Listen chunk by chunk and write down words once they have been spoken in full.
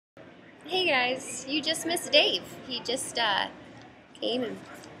Hey guys, you just missed Dave. He just came and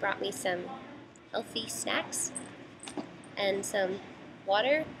brought me some healthy snacks and some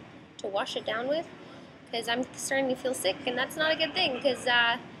water to wash it down with because I'm starting to feel sick, and that's not a good thing because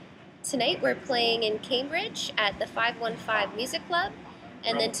tonight we're playing in Cambridge at the 515 Music Club,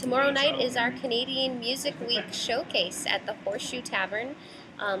 and then tomorrow night is our Canadian Music Week showcase at the Horseshoe Tavern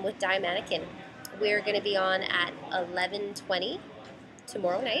with Die Mannequin. We're going to be on at 11:20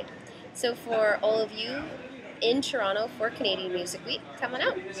 tomorrow night. So for all of you in Toronto for Canadian Music Week, come on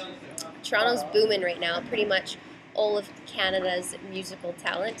out. Toronto's booming right now. Pretty much all of Canada's musical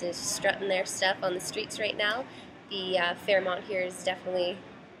talent is strutting their stuff on the streets right now. The Fairmont here is definitely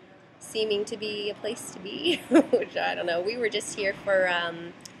seeming to be a place to be, which I don't know. We were just here for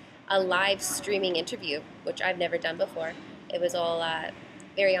a live streaming interview, which I've never done before. It was all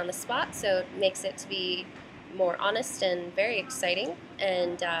very on the spot, so it makes it to be more honest and very exciting,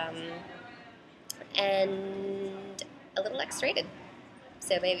 and a little X-rated.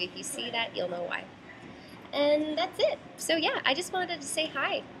 So maybe if you see that, you'll know why. And that's it. So yeah, I just wanted to say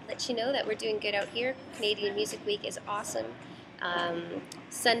hi, let you know that we're doing good out here. Canadian Music Week is awesome.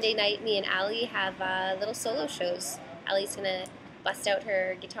 Sunday night, me and Allie have little solo shows. Allie's gonna bust out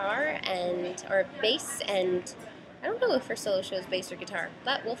her guitar or bass, and I don't know if her solo show is bass or guitar,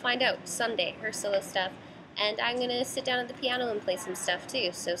 but we'll find out Sunday, her solo stuff. And I'm gonna sit down at the piano and play some stuff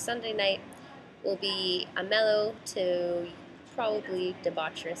too. So Sunday night will be a mellow to probably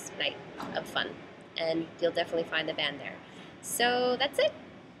debaucherous night of fun, and you'll definitely find the band there. So that's it.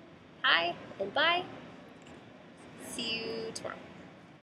 Hi and bye. See you tomorrow.